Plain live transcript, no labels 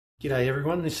G'day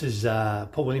everyone, this is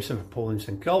Paul Williamson from Paul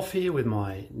Williamson Golf here with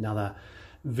my another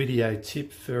video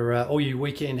tip for all you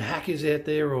weekend hackers out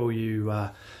there, all you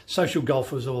social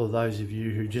golfers, all of those of you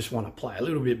who just want to play a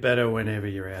little bit better whenever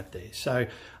you're out there. So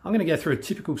I'm going to go through a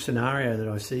typical scenario that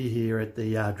I see here at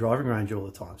the driving range all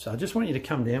the time. So I just want you to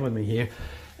come down with me here,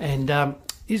 and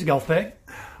here's a golf bag.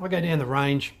 I go down the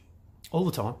range all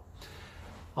the time.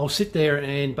 I'll sit there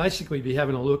and basically be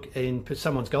having a look in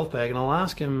someone's golf bag, and I'll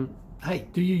ask them, hey,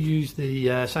 do you use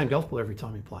the same golf ball every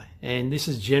time you play? And this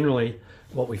is generally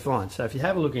what we find. So if you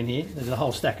have a look in here, there's a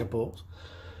whole stack of balls.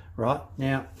 Right,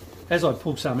 now, as I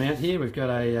pull some out here, we've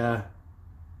got a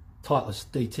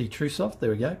Titleist DT True Soft. There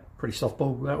we go, pretty soft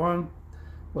ball, that one.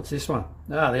 What's this one?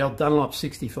 Ah, the old Dunlop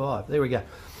 65. There we go.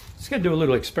 Just going to do a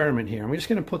little experiment here. I'm just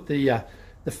going to put the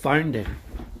phone down,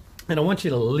 and I want you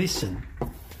to listen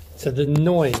to the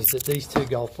noise that these two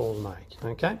golf balls make,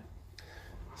 okay?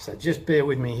 So just bear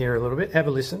with me here a little bit, have a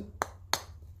listen.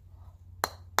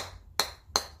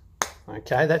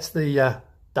 Okay, that's the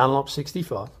Dunlop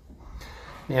 65.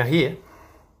 Now here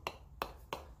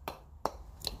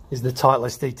is the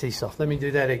Titleist DT Soft. Let me do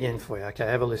that again for you. Okay,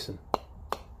 have a listen.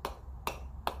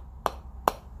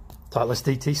 Titleist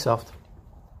DT Soft.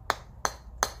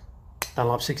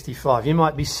 Dunlop 65. You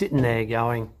might be sitting there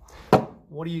going,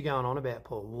 what are you going on about,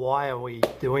 Paul? Why are we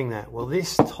doing that? Well,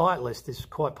 this Titleist is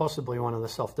quite possibly one of the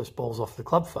softest balls off the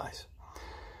club face.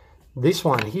 This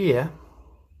one here,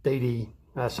 the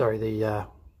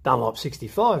Dunlop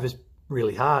 65 is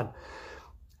really hard.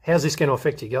 How's this going to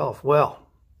affect your golf? Well,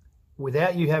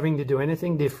 without you having to do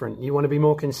anything different, you want to be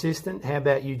more consistent, how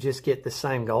about you just get the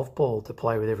same golf ball to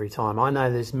play with every time? I know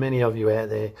there's many of you out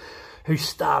there who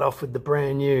start off with the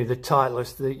brand new, the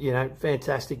Titleist,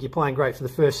 fantastic. You're playing great for the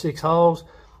first 6 holes,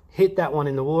 hit that one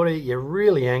in the water, you're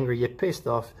really angry, you're pissed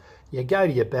off, you go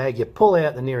to your bag, you pull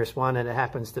out the nearest one, and it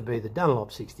happens to be the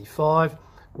Dunlop 65,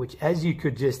 which, as you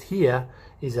could just hear,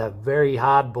 is a very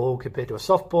hard ball compared to a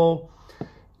soft ball.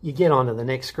 You get onto the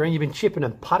next screen, you've been chipping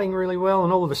and putting really well,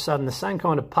 and all of a sudden the same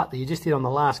kind of putt that you just hit on the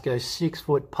last goes 6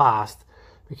 foot past,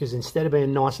 because instead of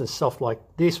being nice and soft like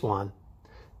this one,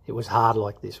 it was hard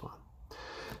like this one.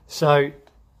 So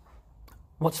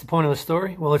what's the point of the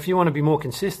story? Well, if you want to be more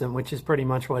consistent, which is pretty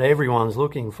much what everyone's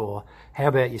looking for, how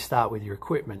about you start with your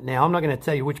equipment? Now, I'm not going to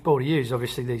tell you which ball to use.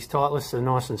 Obviously, these Titleists are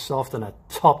nice and soft and a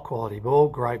top quality ball,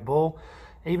 great ball.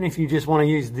 Even if you just want to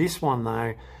use this one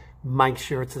though, make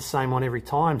sure it's the same one every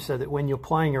time, so that when you're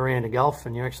playing around a golf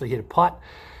and you actually hit a putt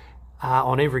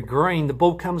on every green, the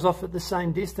ball comes off at the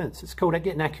same distance. It's called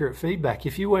getting accurate feedback.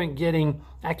 If you weren't getting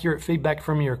accurate feedback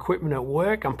from your equipment at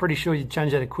work, I'm pretty sure you'd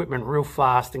change that equipment real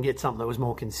fast and get something that was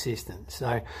more consistent.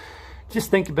 So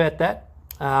just think about that.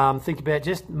 Think about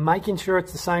just making sure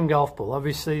it's the same golf ball.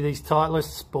 Obviously, these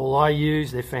Titleists ball I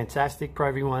use, they're fantastic.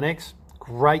 Pro V1X,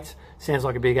 great. Sounds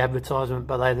like a big advertisement,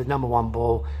 but they're the #1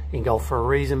 ball in golf for a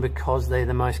reason, because they're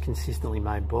the most consistently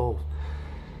made balls.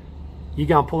 You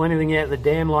go and pull anything out of the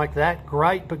dam like that,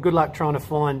 great, but good luck trying to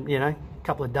find, a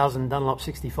couple of dozen Dunlop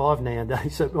 65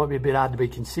 nowadays, so it might be a bit hard to be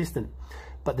consistent.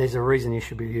 But there's a reason you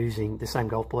should be using the same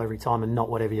golf ball every time and not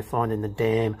whatever you find in the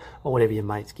dam or whatever your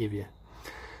mates give you.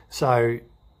 So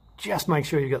just make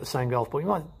sure you've got the same golf ball. You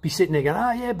might be sitting there going,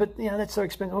 oh yeah, but that's so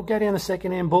expensive. Well, go down the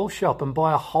second-hand ball shop and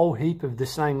buy a whole heap of the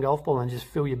same golf ball and just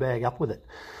fill your bag up with it.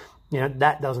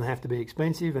 That doesn't have to be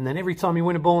expensive. And then every time you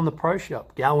win a ball in the pro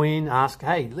shop, go in, ask,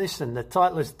 hey, listen, the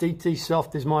Titleist DT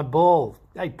Soft is my ball.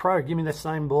 Hey, pro, give me the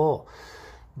same ball.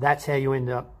 That's how you end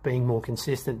up being more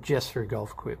consistent just through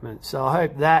golf equipment. So I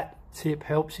hope that tip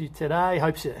helps you today.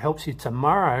 Hope it helps you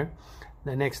tomorrow,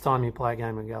 the next time you play a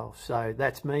game of golf. So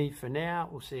that's me for now.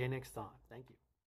 We'll see you next time.